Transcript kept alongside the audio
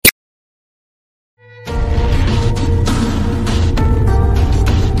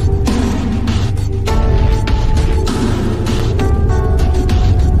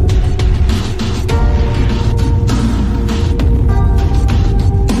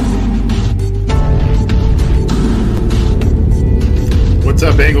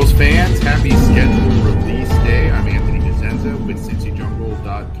Bengals fans, happy schedule release day. I'm Anthony Gazenza with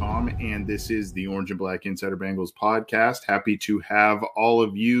CincyJungle.com, and this is the Orange and Black Insider Bengals podcast. Happy to have all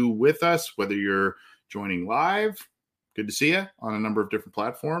of you with us, whether you're joining live, good to see you on a number of different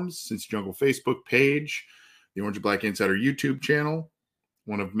platforms, Cincy Jungle Facebook page, the Orange and Black Insider YouTube channel,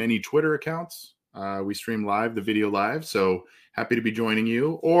 one of many Twitter accounts. We stream live, the video live, so happy to be joining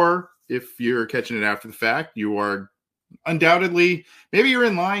you. Or if you're catching it after the fact, you are undoubtedly, maybe you're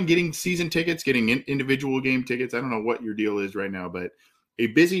in line getting season tickets, getting individual game tickets. I don't know what your deal is right now, but a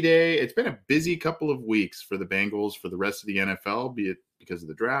busy day. It's been a busy couple of weeks for the Bengals, for the rest of the NFL, be it because of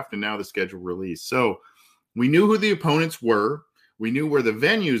the draft and now the schedule release. So we knew who the opponents were. We knew where the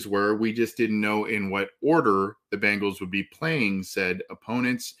venues were. We just didn't know in what order the Bengals would be playing said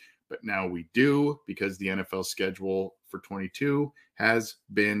opponents. But now we do, because the NFL schedule for 22 has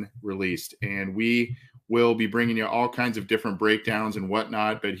been released. And we will be bringing you all kinds of different breakdowns and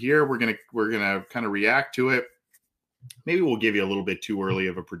whatnot. But here we're gonna kind of react to it. Maybe we'll give you a little bit too early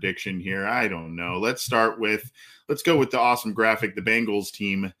of a prediction here. I don't know. Let's go with the awesome graphic the Bengals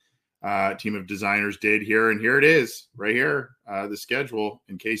team of designers did here. And here it is right here. The schedule,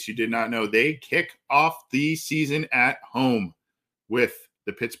 in case you did not know, they kick off the season at home with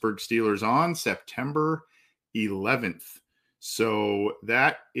the Pittsburgh Steelers on September 11th. So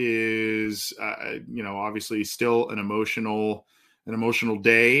that is, obviously still an emotional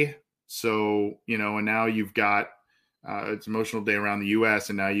day. So, and now you've got, it's an emotional day around the U.S.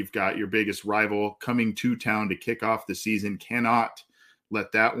 and now you've got your biggest rival coming to town to kick off the season. Cannot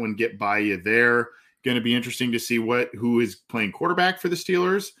let that one get by you there. Going to be interesting to see who is playing quarterback for the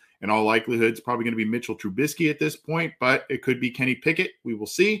Steelers. In all likelihood, it's probably going to be Mitchell Trubisky at this point, but it could be Kenny Pickett. We will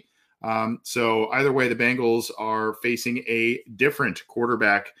see. So either way, the Bengals are facing a different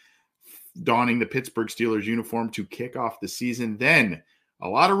quarterback donning the Pittsburgh Steelers uniform to kick off the season. Then a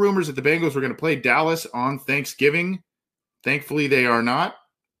lot of rumors that the Bengals were going to play Dallas on Thanksgiving. Thankfully, they are not.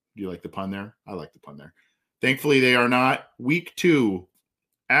 Do you like the pun there? I like the pun there. Thankfully, they are not. Week 2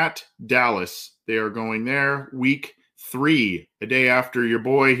 at Dallas. They are going there. Week 3, a day after your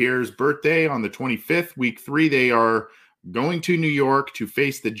boy here's birthday on the 25th. Week 3, they are going to New York to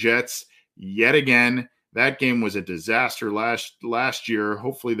face the Jets yet again. That game was a disaster last year.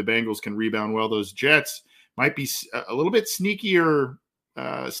 Hopefully the Bengals can rebound well. Those Jets might be a little bit sneakier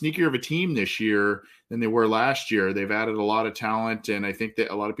of a team this year than they were last year. They've added a lot of talent, and I think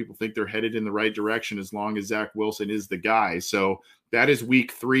that a lot of people think they're headed in the right direction as long as Zach Wilson is the guy. So that is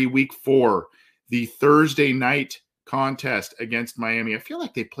week 3. Week 4, the Thursday night contest against Miami. I feel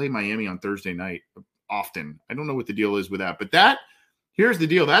like they play Miami on Thursday night often. I don't know what the deal is with that, but here's the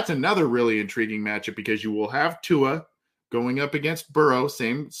deal. That's another really intriguing matchup because you will have Tua going up against Burrow,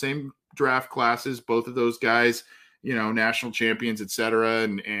 same draft classes, both of those guys, national champions, et cetera,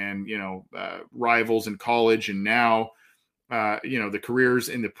 and rivals in college. And now, the careers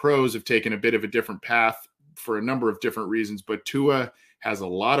in the pros have taken a bit of a different path for a number of different reasons, but Tua has a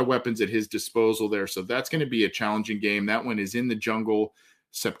lot of weapons at his disposal there. So that's going to be a challenging game. That one is in the Jungle,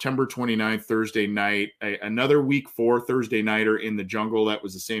 September 29th, Thursday night. Another week 4 Thursday nighter in the Jungle. That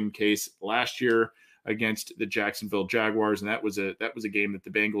was the same case last year against the Jacksonville Jaguars, and that was a game that the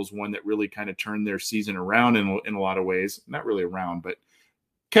Bengals won that really kind of turned their season around in a lot of ways. Not really around, but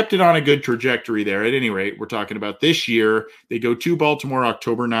kept it on a good trajectory there. At any rate, we're talking about this year. They go to Baltimore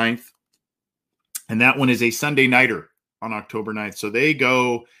October 9th, and that one is a Sunday nighter on October 9th. So they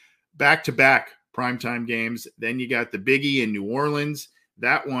go back-to-back primetime games. Then you got the Biggie in New Orleans.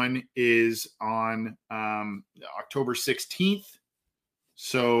 That one is on October 16th.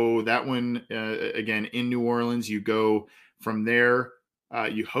 So that one, again, in New Orleans, you go from there.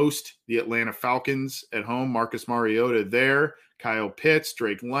 You host the Atlanta Falcons at home. Marcus Mariota there. Kyle Pitts,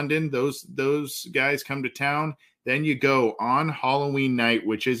 Drake London. Those guys come to town. Then you go on Halloween night,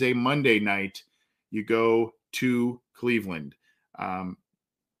 which is a Monday night. You go to Cleveland.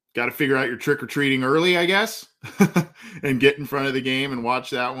 Got to figure out your trick-or-treating early, I guess, and get in front of the game and watch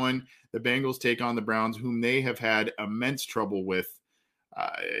that one. The Bengals take on the Browns, whom they have had immense trouble with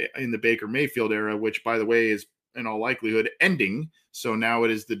in the Baker Mayfield era, which, by the way, is in all likelihood ending. So now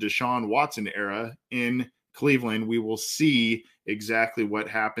it is the Deshaun Watson era in Cleveland. We will see exactly what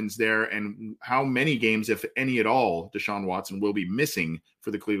happens there and how many games, if any at all, Deshaun Watson will be missing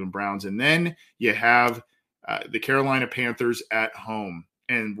for the Cleveland Browns. And then you have the Carolina Panthers at home.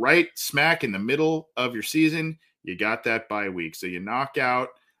 And right smack in the middle of your season, you got that bye week. So you knock out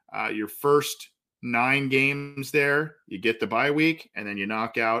your first 9 games there, you get the bye week, and then you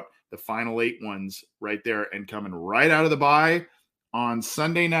knock out the final 8 ones right there. And coming right out of the bye on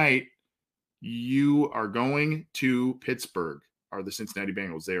Sunday night, you are going to Pittsburgh. are the Cincinnati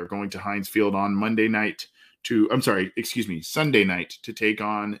Bengals. They are going to Heinz Field on Sunday night to take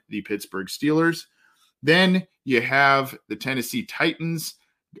on the Pittsburgh Steelers. Then you have the Tennessee Titans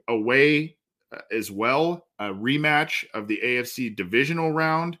away as well, a rematch of the AFC divisional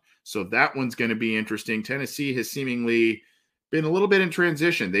round. So that one's going to be interesting. Tennessee has seemingly been a little bit in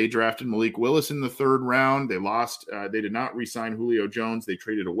transition. They drafted Malik Willis in the third round. They lost. They did not re-sign Julio Jones. They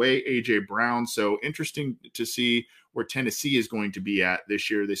traded away A.J. Brown. So interesting to see where Tennessee is going to be at this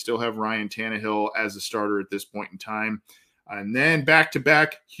year. They still have Ryan Tannehill as a starter at this point in time. And then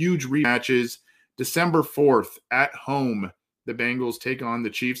back-to-back huge rematches. December 4th at home, the Bengals take on the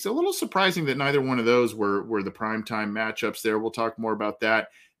Chiefs. A little surprising that neither one of those were the primetime matchups there. We'll talk more about that.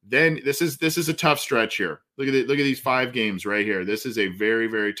 Then this is a tough stretch here. Look at these 5 games right here. This is a very,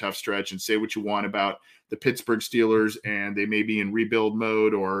 very tough stretch, and say what you want about the Pittsburgh Steelers, and they may be in rebuild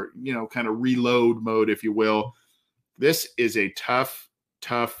mode or, kind of reload mode, if you will. This is a tough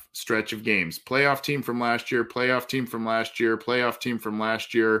stretch of games. Playoff team from last year, playoff team from last year, playoff team from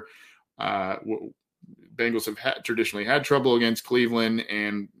last year. Bengals have traditionally had trouble against Cleveland,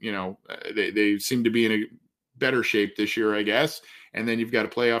 and they seem to be in a better shape this year, I guess. And then you've got a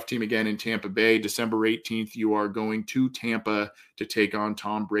playoff team again in Tampa Bay. December 18th, you are going to Tampa to take on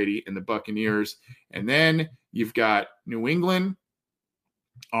Tom Brady and the Buccaneers. And then you've got New England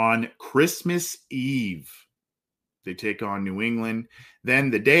on Christmas Eve. They take on New England.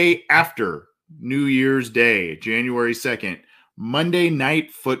 Then the day after New Year's Day, January 2nd, Monday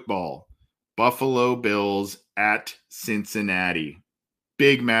Night Football, Buffalo Bills at Cincinnati.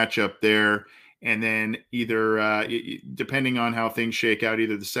 Big matchup there. And then either, depending on how things shake out,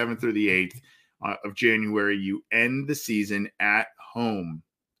 either the 7th or the 8th of January, you end the season at home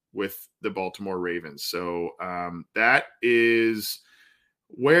with the Baltimore Ravens. So that is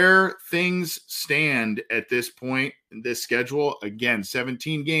where things stand at this point in this schedule. Again,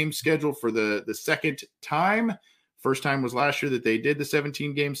 17-game schedule for the second time. First time was last year that they did the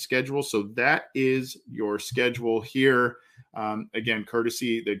 17-game schedule. So that is your schedule here. Again,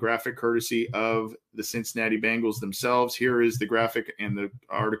 the graphic courtesy of the Cincinnati Bengals themselves. Here is the graphic and the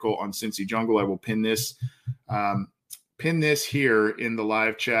article on Cincy Jungle. I will pin this here in the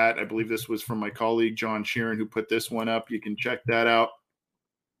live chat. I believe this was from my colleague, John Sheeran, who put this one up. You can check that out.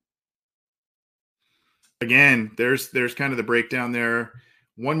 Again, there's kind of the breakdown there.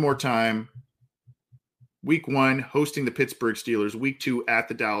 One more time. Week 1, hosting the Pittsburgh Steelers. Week 2, at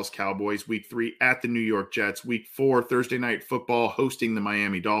the Dallas Cowboys. Week 3, at the New York Jets. Week 4, Thursday Night Football, hosting the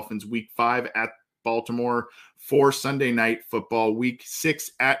Miami Dolphins. Week 5, at Baltimore. 4, Sunday Night Football. Week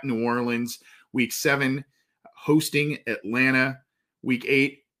 6, at New Orleans. Week 7, hosting Atlanta. Week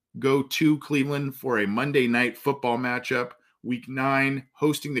 8, go to Cleveland for a Monday Night Football matchup. Week 9,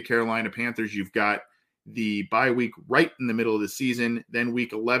 hosting the Carolina Panthers. You've got the bye week right in the middle of the season. Then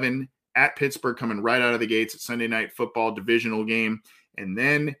Week 11, at Pittsburgh, coming right out of the gates at Sunday Night Football divisional game. And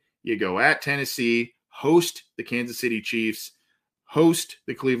then you go at Tennessee, host the Kansas City Chiefs, host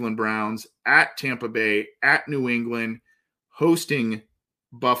the Cleveland Browns, at Tampa Bay, at New England, hosting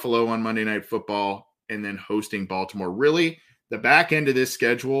Buffalo on Monday Night Football, and then hosting Baltimore. Really, the back end of this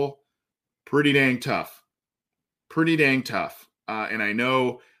schedule, pretty dang tough. And I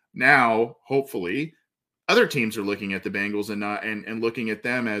know now, hopefully, other teams are looking at the Bengals and looking at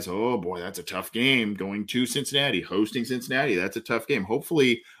them as, oh boy, that's a tough game, going to Cincinnati, hosting Cincinnati. That's a tough game.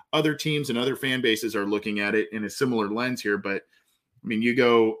 Hopefully other teams and other fan bases are looking at it in a similar lens here. But I mean, you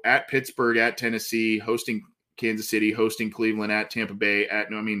go at Pittsburgh, at Tennessee, hosting Kansas City, hosting Cleveland, at Tampa Bay,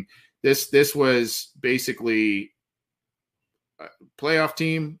 this was basically a playoff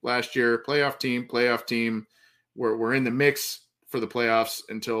team last year, playoff team. We're in the mix for the playoffs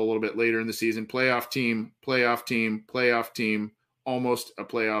until a little bit later in the season. Playoff team, almost a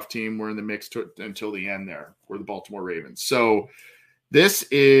playoff team. We're in the mix until the end there. We're the Baltimore Ravens. So this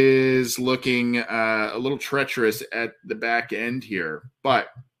is looking a little treacherous at the back end here. But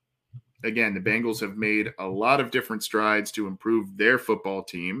again, the Bengals have made a lot of different strides to improve their football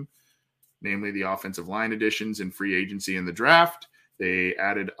team, namely the offensive line additions and free agency in the draft. They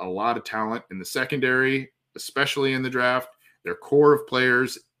added a lot of talent in the secondary, especially in the draft. Their core of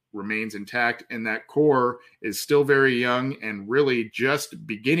players remains intact, and that core is still very young and really just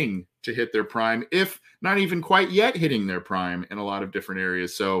beginning to hit their prime, if not even quite yet hitting their prime in a lot of different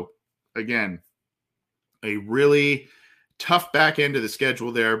areas. So, again, a really tough back end of the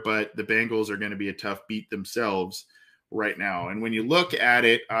schedule there, but the Bengals are going to be a tough beat themselves right now. And when you look at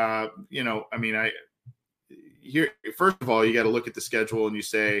it, first of all, you got to look at the schedule and you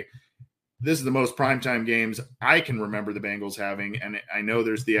say, this is the most primetime games I can remember the Bengals having. And I know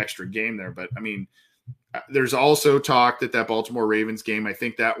there's the extra game there, but I mean, There's also talk that Baltimore Ravens game, I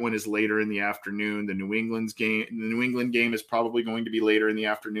think that one is later in the afternoon. The New England game is probably going to be later in the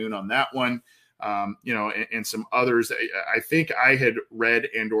afternoon on that one. And some others. I think I had read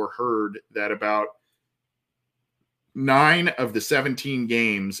and or heard that about 9 of the 17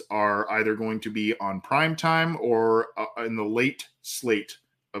 games are either going to be on prime time or in the late slate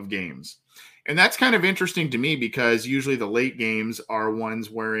of games. And that's kind of interesting to me because usually the late games are ones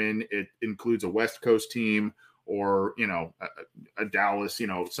wherein it includes a West Coast team or, a Dallas,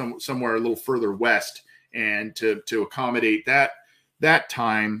 somewhere a little further west. And to accommodate that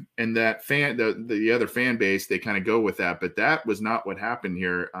time and that the other fan base, they kind of go with that. But that was not what happened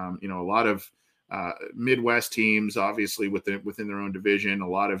here. A lot of Midwest teams, obviously within their own division, a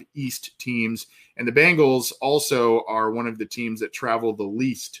lot of East teams. And the Bengals also are one of the teams that travel the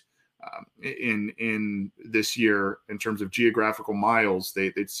least in this year in terms of geographical miles.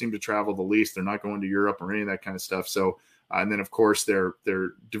 They seem to travel the least. They're not going to Europe or any of that kind of stuff. So, and then of course their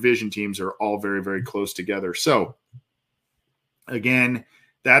division teams are all very, very close together. So again,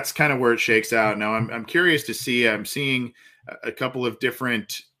 that's kind of where it shakes out. Now I'm curious to see, I'm seeing a couple of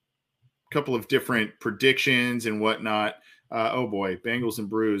different predictions and whatnot. Oh boy, Bengals and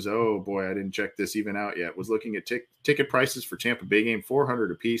Brews. Oh boy, I didn't check this even out yet. Was looking at ticket prices for Tampa Bay game,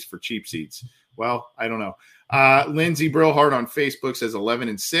 $400 a piece for cheap seats. Well, I don't know. Lindsay Brillhart on Facebook says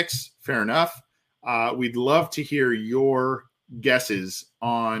 11-6. Fair enough. We'd love to hear your guesses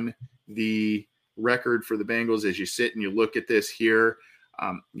on the record for the Bengals as you sit and you look at this here.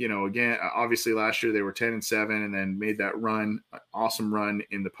 Again, obviously last year they were 10-7 and then made that awesome run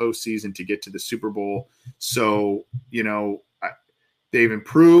in the postseason to get to the Super Bowl. So, they've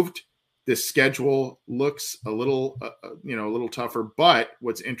improved. This schedule looks a little tougher. But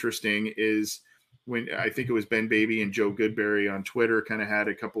what's interesting is when I think it was Ben Baby and Joe Goodberry on Twitter kind of had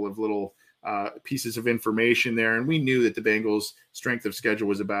a couple of little pieces of information there. And we knew that the Bengals' strength of schedule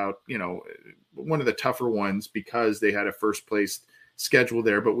was about, one of the tougher ones because they had a first place schedule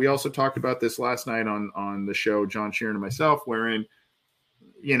there. But we also talked about this last night on the show, John Sheeran and myself, wherein,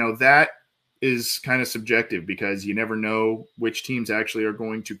 that is kind of subjective because you never know which teams actually are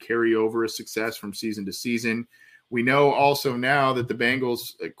going to carry over a success from season to season. We know also now that the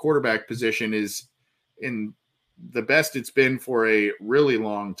Bengals quarterback position is in the best it's been for a really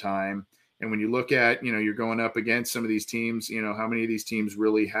long time. And when you look at, you're going up against some of these teams, how many of these teams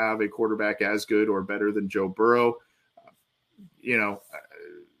really have a quarterback as good or better than Joe Burrow? And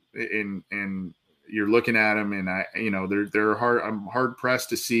you're looking at them and they're hard. I'm hard pressed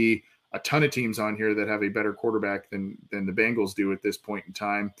to see a ton of teams on here that have a better quarterback than the Bengals do at this point in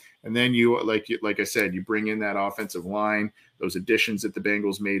time. And then you, like I said, you bring in that offensive line, those additions that the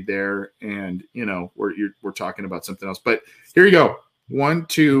Bengals made there. And, we're talking about something else, but here you go. 1,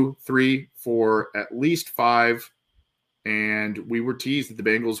 2, 3, 4, at least 5. And we were teased that the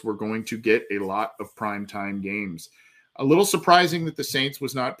Bengals were going to get a lot of primetime games. A little surprising that the Saints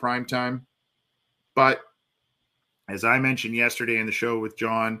was not primetime, but as I mentioned yesterday in the show with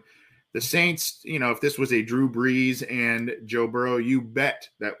John, the Saints, if this was a Drew Brees and Joe Burrow, you bet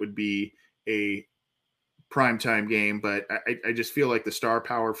that would be a primetime game. But I just feel like the star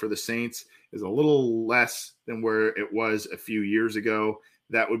power for the Saints is a little less than where it was a few years ago.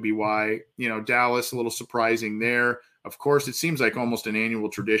 That would be why, Dallas, a little surprising there. Of course, it seems like almost an annual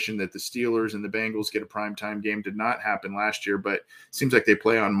tradition that the Steelers and the Bengals get a primetime game. Did not happen last year, but it seems like they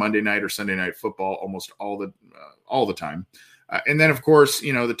play on Monday night or Sunday night football almost all the time. And then, of course,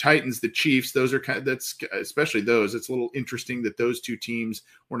 the Titans, the Chiefs, those are especially those. It's a little interesting that those two teams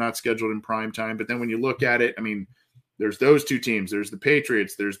were not scheduled in prime time. But then when you look at it, there's those two teams. There's the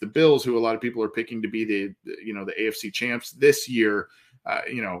Patriots. There's the Bills, who a lot of people are picking to be the AFC champs this year.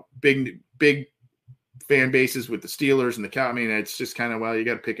 Big fan bases with the Steelers and the Cow. It's just kind of, you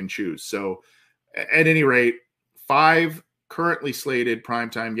got to pick and choose. So at any rate, 5 currently slated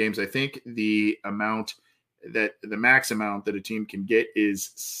primetime games. I think the max amount that a team can get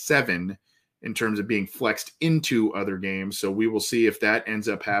is 7 in terms of being flexed into other games. So we will see if that ends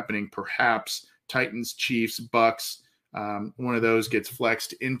up happening. Perhaps Titans, Chiefs, Bucks, one of those gets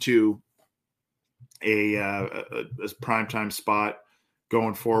flexed into a primetime spot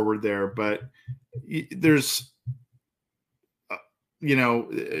going forward there. But there's, we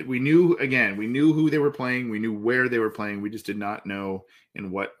knew who they were playing. We knew where they were playing. We just did not know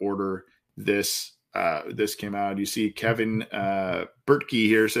in what order this came out. You see Kevin Bertkey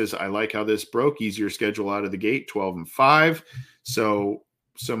here says, I like how this broke. Easier schedule out of the gate, 12-5. So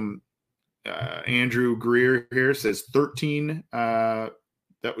some Andrew Greer here says 13. That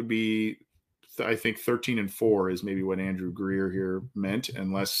would be I think 13-4 is maybe what Andrew Greer here meant,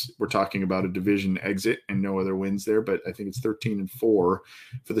 unless we're talking about a division exit and no other wins there. But I think it's 13-4 for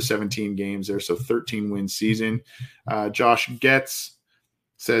the 17 games there. So 13-win season. Josh Getz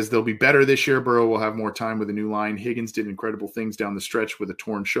says they'll be better this year. Burrow will have more time with a new line. Higgins did incredible things down the stretch with a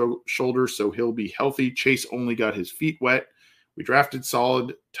torn shoulder, so he'll be healthy. Chase only got his feet wet. We drafted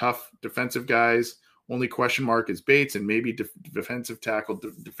solid, tough defensive guys. Only question mark is Bates and maybe defensive tackle,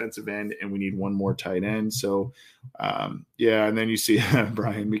 defensive end, and we need one more tight end. So, and then you see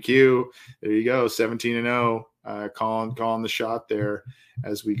Brian McHugh. There you go, 17-0, calling the shot there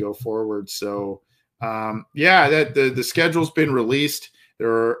as we go forward. So, that the schedule's been released.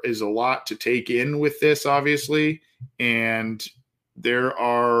 There is a lot to take in with this, obviously, and there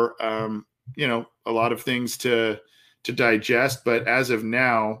are, a lot of things to digest. But as of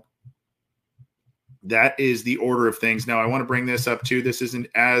now, that is the order of things. Now, I want to bring this up too. This isn't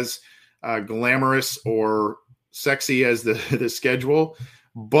as glamorous or sexy as the schedule,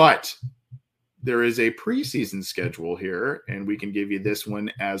 but there is a preseason schedule here, and we can give you this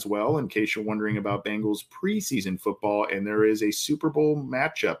one as well in case you're wondering about Bengals preseason football. And there is a Super Bowl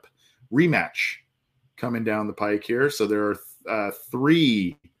rematch coming down the pike here. So there are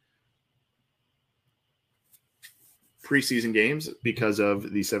 3 preseason games because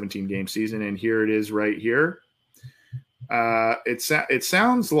of the 17-game season, and here it is right here. It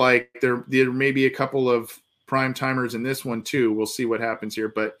sounds like there may be a couple of prime timers in this one too. We'll see what happens here,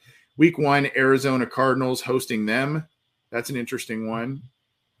 but Week 1, Arizona Cardinals hosting them. That's an interesting one.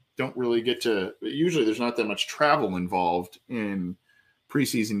 Don't really get to – usually there's not that much travel involved in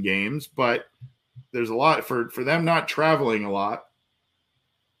preseason games, but there's a lot for them not traveling a lot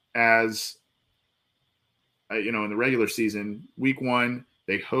as in the regular season. Week 1,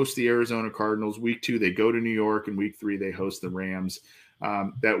 they host the Arizona Cardinals. Week 2, they go to New York, and Week 3, they host the Rams.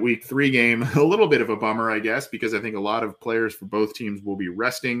 That Week 3 game, a little bit of a bummer, I guess, because I think a lot of players for both teams will be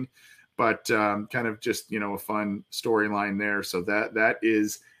resting, but kind of just, a fun storyline there. So that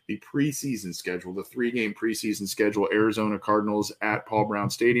is the preseason schedule, the 3-game preseason schedule. Arizona Cardinals at Paul Brown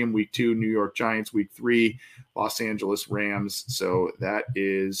Stadium. Week 2, New York Giants. Week 3, Los Angeles Rams. So that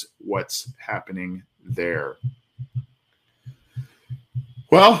is what's happening there.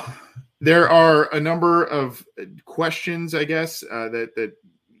 Well, there are a number of questions, I guess, that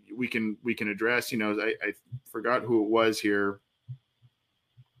we can address. I forgot who it was here.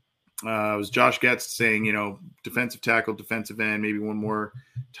 It was Josh Getz saying, defensive tackle, defensive end, maybe one more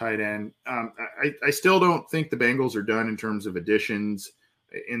tight end. I still don't think the Bengals are done in terms of additions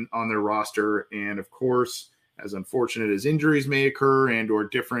on their roster. And of course, as unfortunate as injuries may occur and or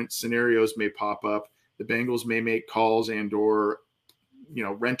different scenarios may pop up, the Bengals may make calls and or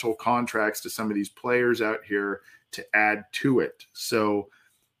rental contracts to some of these players out here to add to it. So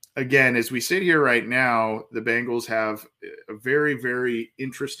again, as we sit here right now, the Bengals have a very, very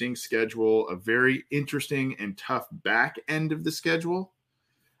interesting schedule, a very interesting and tough back end of the schedule.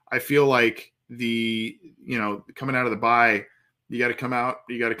 I feel like coming out of the bye, you got to come out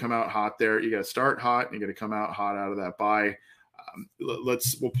hot there. You got to start hot and you got to come out hot out of that bye.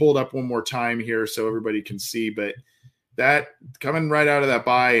 We'll pull it up one more time here so everybody can see, but that coming right out of that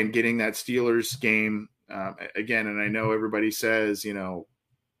bye and getting that Steelers game again, and I know everybody says, the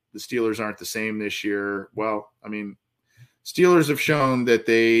Steelers aren't the same this year. Well, I mean, Steelers have shown that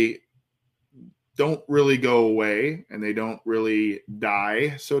they don't really go away and they don't really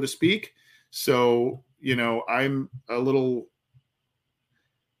die, so to speak. So, I'm a little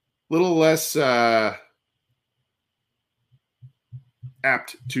less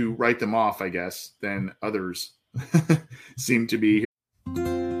apt to write them off, I guess, than others seem to be.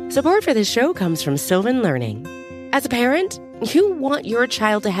 Support for this show comes from Sylvan Learning. As a parent, you want your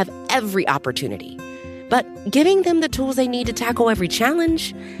child to have every opportunity, but giving them the tools they need to tackle every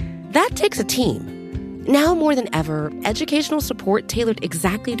challenge, that takes a team. Now more than ever, educational support tailored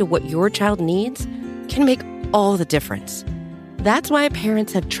exactly to what your child needs can make all the difference. That's why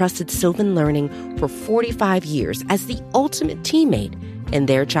parents have trusted Sylvan Learning for 45 years as the ultimate teammate in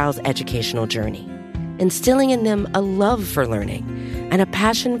their child's educational journey, instilling in them a love for learning and a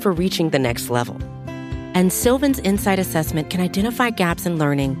passion for reaching the next level. And Sylvan's Insight Assessment can identify gaps in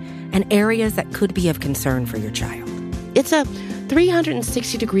learning and areas that could be of concern for your child. It's a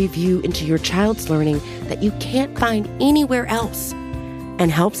 360-degree view into your child's learning that you can't find anywhere else,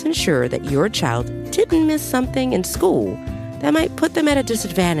 and helps ensure that your child didn't miss something in school that might put them at a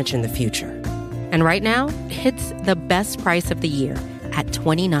disadvantage in the future. And right now, it's the best price of the year at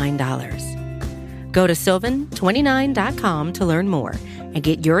 $29. Go to sylvan29.com to learn more and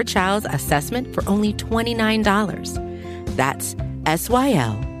get your child's assessment for only $29. That's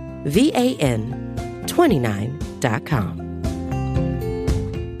VAN29.com.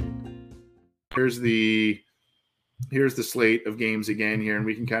 Here's the slate of games again here, and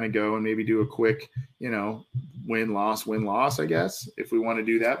we can kind of go and maybe do a quick, win, loss, I guess, if we want to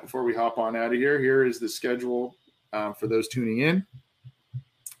do that before we hop on out of here. Here is the schedule for those tuning in.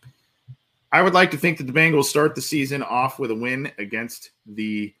 I would like to think that the Bengals start the season off with a win against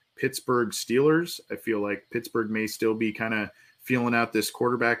the Pittsburgh Steelers. I feel like Pittsburgh may still be kind of feeling out this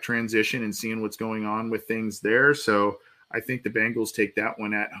quarterback transition and seeing what's going on with things there. So I think the Bengals take that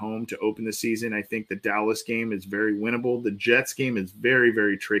one at home to open the season. I think the Dallas game is very winnable. The Jets game is very,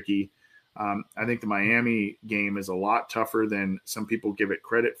 very tricky. I think the Miami game is a lot tougher than some people give it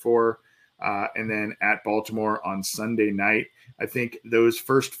credit for. And then at Baltimore on Sunday night, I think those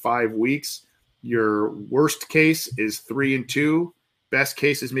first 5 weeks, your worst case is 3-2. Best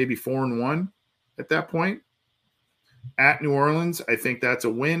case is maybe 4-1 at that point. At New Orleans, I think that's a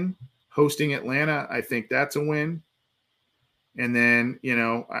win. Hosting Atlanta, I think that's a win. And then,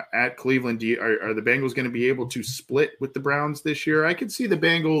 at Cleveland, are the Bengals going to be able to split with the Browns this year? I could see the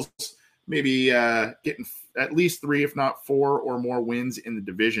Bengals maybe getting at least 3, if not 4 or more wins in the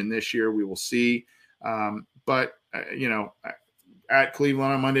division this year. We will see. But at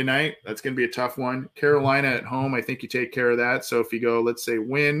Cleveland on Monday night, that's going to be a tough one. Carolina at home, I think you take care of that. So if you go, let's say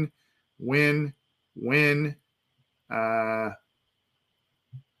win, we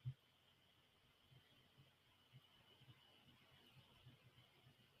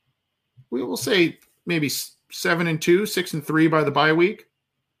will say maybe 7-2, 6-3 by the bye week.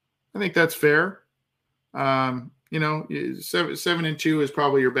 I think that's fair. 7-2 is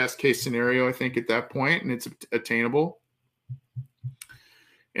probably your best case scenario, I think, at that point, and it's attainable.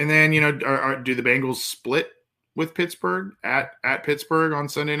 And then, do the Bengals split with Pittsburgh at Pittsburgh on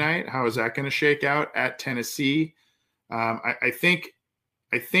Sunday night? How is that going to shake out at Tennessee? I think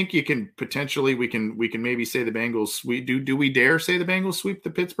you can potentially we can maybe say the Bengals do we dare say the Bengals sweep the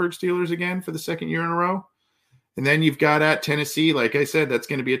Pittsburgh Steelers again for the second year in a row? And then you've got at Tennessee, like I said, that's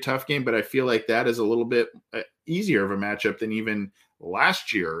going to be a tough game, but I feel like that is a little bit easier of a matchup than even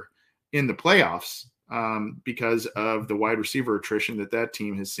last year in the playoffs because of the wide receiver attrition that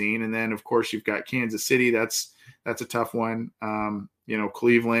team has seen. And then of course you've got Kansas City. That's a tough one.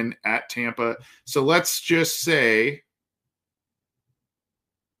 Cleveland at Tampa. So let's just say,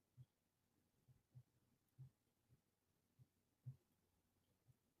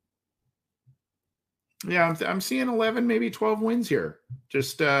 yeah, I'm seeing 11, maybe 12 wins here.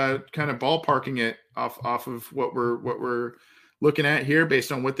 Just kind of ballparking it off of what we're looking at here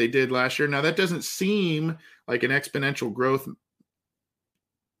based on what they did last year. Now that doesn't seem like an exponential growth,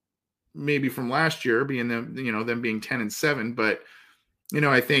 maybe from last year being them being 10-7, but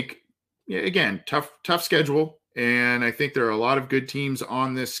I think again tough schedule. And I think there are a lot of good teams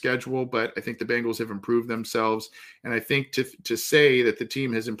on this schedule, but I think the Bengals have improved themselves. And I think to say that the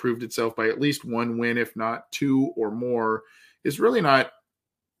team has improved itself by at least 1 win, if not 2 or more, is really not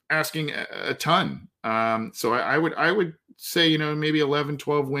asking a ton. So I would say, maybe 11,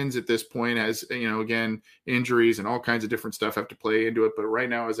 12 wins at this point, as, again, injuries and all kinds of different stuff have to play into it. But right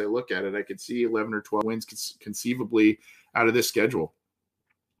now, as I look at it, I could see 11 or 12 wins conceivably out of this schedule.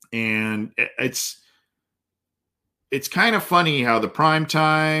 And it's kind of funny how the prime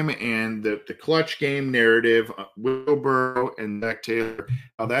time and the clutch game narrative, Will Burrow and Zach Taylor,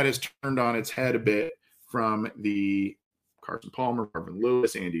 how that has turned on its head a bit from the Carson Palmer, Marvin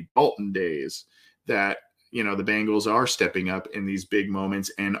Lewis, Andy Dalton days, that, the Bengals are stepping up in these big moments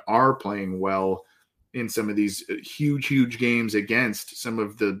and are playing well in some of these huge games against some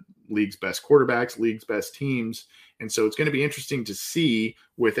of the league's best quarterbacks, league's best teams. And so it's going to be interesting to see,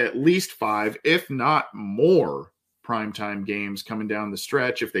 with at least 5, if not more, primetime games coming down the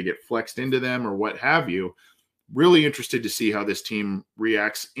stretch, if they get flexed into them or what have you. Really interested to see how this team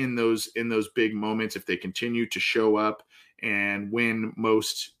reacts in those big moments, if they continue to show up and win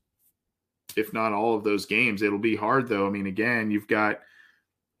most, if not all, of those games. It'll be hard, though. I mean, again, you've got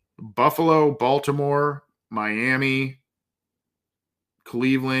Buffalo, Baltimore, Miami,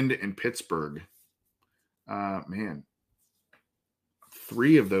 Cleveland, and Pittsburgh. Man,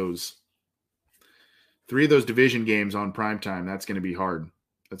 three of those division games on primetime. That's going to be hard.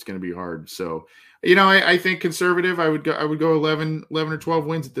 So, I think conservative, I would go 11 or 12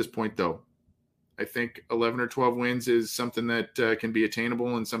 wins at this point, though. I think 11 or 12 wins is something that can be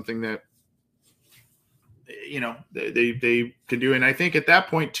attainable and something that, they can do. And I think at that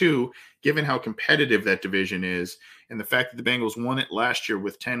point too, given how competitive that division is and the fact that the Bengals won it last year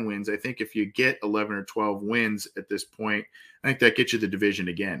with 10 wins, I think if you get 11 or 12 wins at this point, I think that gets you the division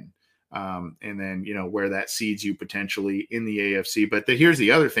again. And then, where that seeds you potentially in the AFC. But here's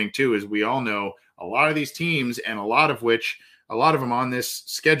the other thing too, is we all know a lot of these teams, and a lot of them on this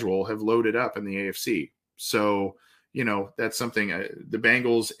schedule have loaded up in the AFC. So, that's something the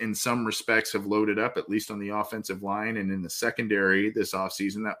Bengals in some respects have loaded up, at least on the offensive line and in the secondary this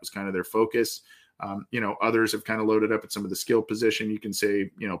offseason. That was kind of their focus. Others have kind of loaded up at some of the skill position. You can say,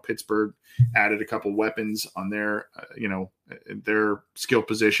 Pittsburgh added a couple weapons on their skill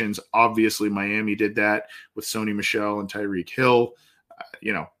positions. Obviously, Miami did that with Sony Michel and Tyreek Hill,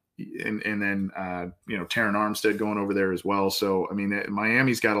 and then Taron Armstead going over there as well. So, I mean,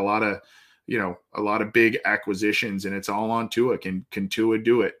 Miami's got a lot of big acquisitions, and it's all on Tua. Can Tua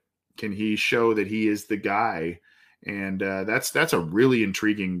do it? Can he show that he is the guy? And that's a really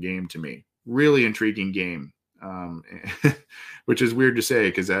intriguing game to me. Really intriguing game, which is weird to say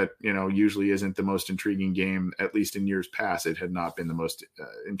because that, usually isn't the most intriguing game. At least in years past, it had not been the most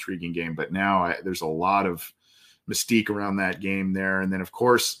intriguing game. But now there's a lot of mystique around that game there. And then, of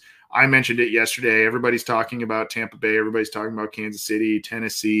course, I mentioned it yesterday. Everybody's talking about Tampa Bay. Everybody's talking about Kansas City,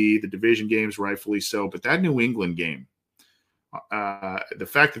 Tennessee, the division games, rightfully so. But that New England game, the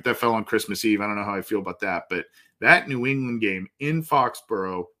fact that fell on Christmas Eve, I don't know how I feel about that. But that New England game in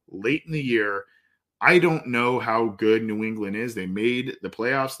Foxborough late in the year, I don't know how good New England is. They made the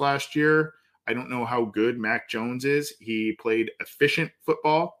playoffs last year. I don't know how good Mac Jones is. He played efficient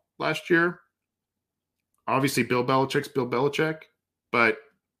football last year. Obviously, Bill Belichick's Bill Belichick, but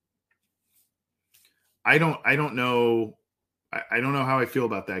I don't know. I don't know how I feel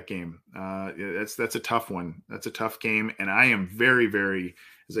about that game. That's a tough one. That's a tough game, and I am very, very,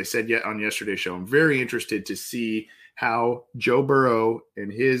 as I said yet on yesterday's show, I'm very interested to see how Joe Burrow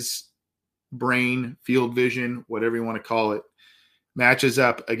and his brain, field vision, whatever you want to call it, matches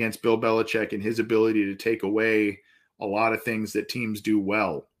up against Bill Belichick and his ability to take away a lot of things that teams do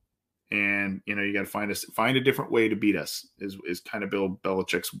well. And, you got to find a different way to beat us is kind of Bill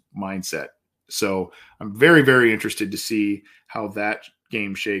Belichick's mindset. So I'm very, very interested to see how that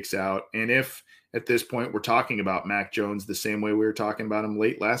game shakes out. And if at this point we're talking about Mac Jones the same way we were talking about him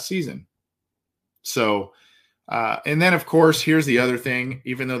late last season. So, and then, of course, here's the other thing.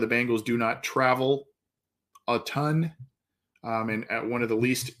 Even though the Bengals do not travel a ton and at one of the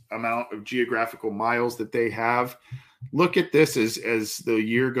least amount of geographical miles that they have, look at this as the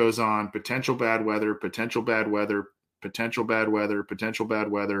year goes on. Potential bad weather, potential bad weather, potential bad weather, potential bad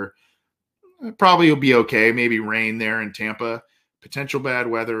weather. Probably will be okay. Maybe rain there in Tampa. Potential bad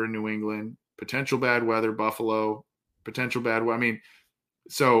weather in New England. Potential bad weather, Buffalo. Potential bad weather. I mean,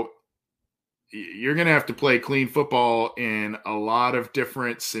 so you're going to have to play clean football in a lot of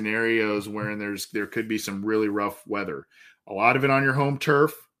different scenarios where there could be some really rough weather. A lot of it on your home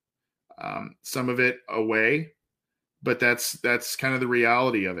turf, some of it away, but that's kind of the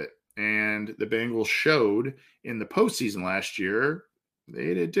reality of it. And the Bengals showed in the postseason last year,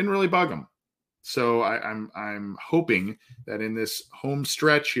 it didn't really bug them. So I'm hoping that in this home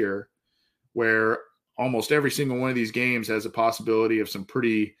stretch here, where almost every single one of these games has a possibility of some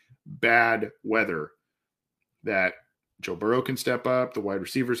pretty bad weather, that Joe Burrow can step up, the wide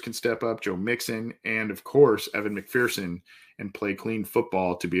receivers can step up, Joe Mixon, and of course Evan McPherson, and play clean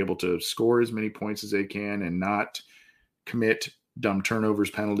football to be able to score as many points as they can and not commit dumb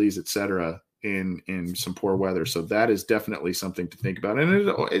turnovers, penalties, etc. in some poor weather. So that is definitely something to think about. And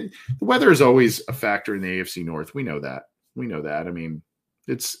the weather is always a factor in the AFC North. We know that. I mean,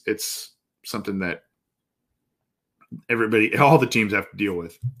 it's something that all the teams have to deal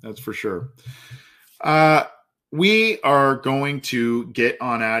with. That's for sure. We are going to get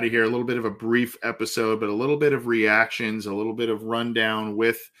on out of here. A little bit of a brief episode, but a little bit of reactions, a little bit of rundown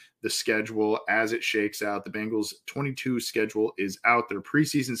with the schedule as it shakes out. The Bengals 22 schedule is out. Their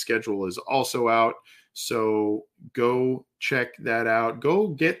preseason schedule is also out. So go check that out. Go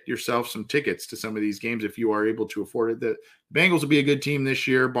get yourself some tickets to some of these games if you are able to afford it. The Bengals will be a good team this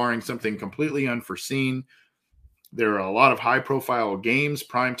year, barring something completely unforeseen. There are a lot of high-profile games,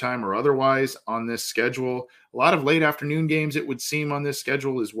 primetime or otherwise, on this schedule. A lot of late afternoon games, it would seem, on this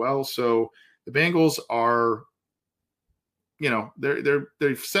schedule as well. So the Bengals are,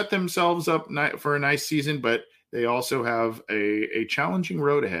 they've set themselves up for a nice season, but they also have a challenging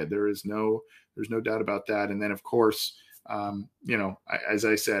road ahead. There's no doubt about that. And then, of course, as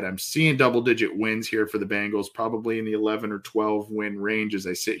I said, I'm seeing double-digit wins here for the Bengals, probably in the 11 or 12 win range as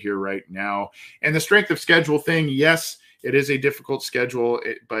I sit here right now. And the strength of schedule thing, yes, it is a difficult schedule,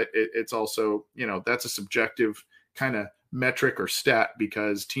 but it's also, that's a subjective kind of metric or stat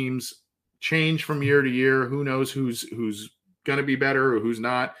because teams change from year to year. Who knows who's going to be better or who's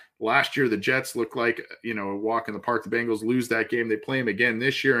not. Last year, the Jets looked like, a walk in the park. The Bengals lose that game. They play them again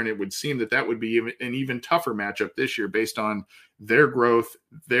this year, and it would seem that would be an even tougher matchup this year based on their growth,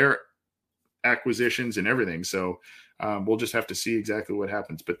 their acquisitions, and everything. So we'll just have to see exactly what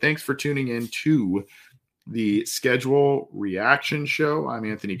happens. But thanks for tuning in to the Schedule Reaction Show. I'm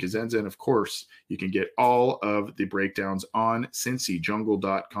Anthony Cosenza, and of course, you can get all of the breakdowns on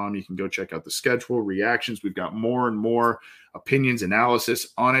cincyjungle.com. You can go check out the schedule reactions. We've got more and more opinions, analysis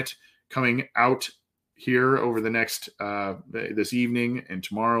on it coming out here over the next this evening and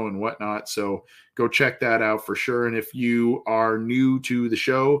tomorrow and whatnot. So go check that out for sure. And if you are new to the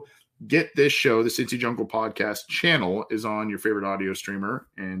show, get this show. The Cincy Jungle podcast channel is on your favorite audio streamer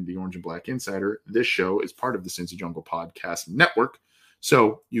and the Orange and Black Insider. This show is part of the Cincy Jungle podcast network.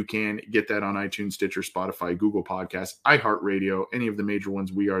 So you can get that on iTunes, Stitcher, Spotify, Google Podcasts, iHeartRadio, any of the major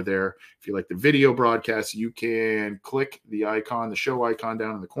ones. We are there. If you like the video broadcast, you can click the icon, the show icon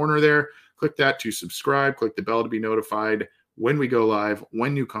down in the corner there. Click that to subscribe. Click the bell to be notified when we go live,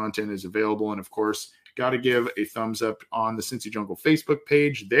 when new content is available. And of course, got to give a thumbs up on the Cincy Jungle Facebook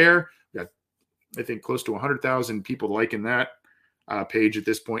page there. We got, I think, close to 100,000 people liking that page at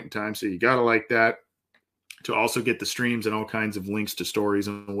this point in time. So you got to like that to also get the streams and all kinds of links to stories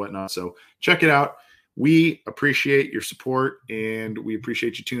and whatnot. So check it out. We appreciate your support and we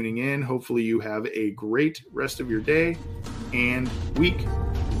appreciate you tuning in. Hopefully you have a great rest of your day and week.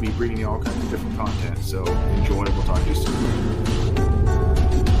 We'll be bringing you all kinds of different content. So enjoy. We'll talk to you soon.